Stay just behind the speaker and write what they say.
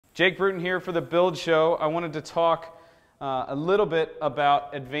Jake Bruton here for the Build Show. I wanted to talk a little bit about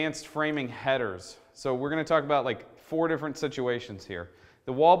advanced framing headers. So we're going to talk about like 4 different situations here.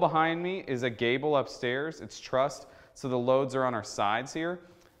 The wall behind me is a gable upstairs. It's trussed, so the loads are on our sides here.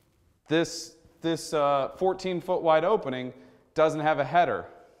 This 14-foot wide opening doesn't have a header.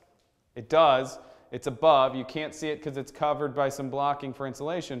 It does. It's above. You can't see it because it's covered by some blocking for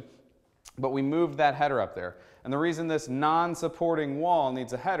insulation, but we moved that header up there. And the reason this non-supporting wall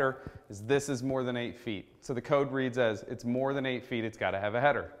needs a header is this is more than 8 feet. So the code reads as it's more than 8 feet, it's got to have a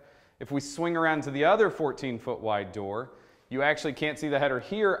header. If we swing around to the other 14-foot wide door, you actually can't see the header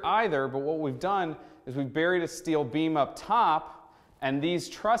here either, but what we've done is we've buried a steel beam up top, and these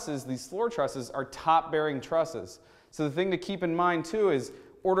trusses, these floor trusses, are top-bearing trusses. So the thing to keep in mind too is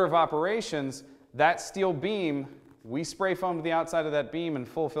order of operations, that steel beam, we spray foamed the outside of that beam and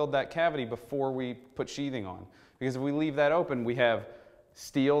fulfilled that cavity before we put sheathing on. Because if we leave that open, we have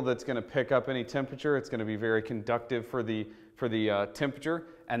steel that's going to pick up any temperature. It's going to be very conductive for the temperature.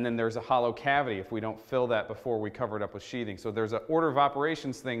 And then there's a hollow cavity if we don't fill that before we cover it up with sheathing. So there's an order of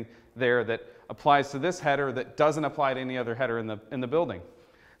operations thing there that applies to this header that doesn't apply to any other header in the building.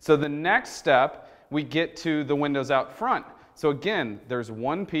 So the next step, we get to the windows out front. So again, there's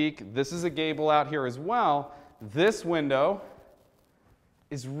one peak. This is a gable out here as well. This window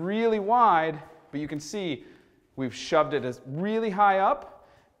is really wide, but you can see we've shoved it as really high up,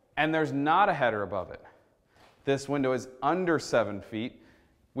 and there's not a header above it. This window is under 7 feet.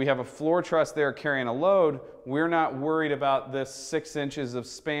 We have a floor truss there carrying a load. We're not worried about this 6 inches of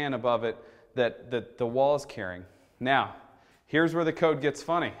span above it that the wall is carrying. Now, here's where the code gets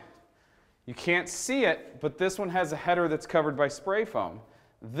funny. You can't see it, but this one has a header that's covered by spray foam.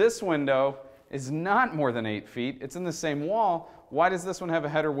 This window is not more than 8 feet. It's in the same wall. Why does this one have a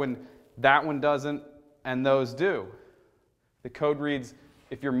header when that one doesn't and those do? The code reads,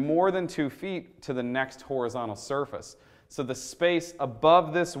 if you're more than 2 feet to the next horizontal surface. So the space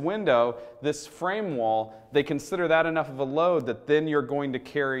above this window, this frame wall, they consider that enough of a load that then you're going to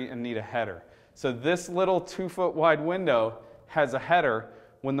carry and need a header. So this little 2-foot wide window has a header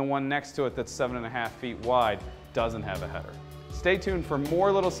when the one next to it that's 7.5 feet wide doesn't have a header. Stay tuned for more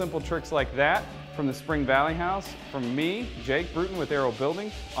little simple tricks like that from the Spring Valley House, from me, Jake Bruton with Aero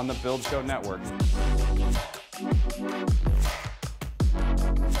Building on the Build Show Network.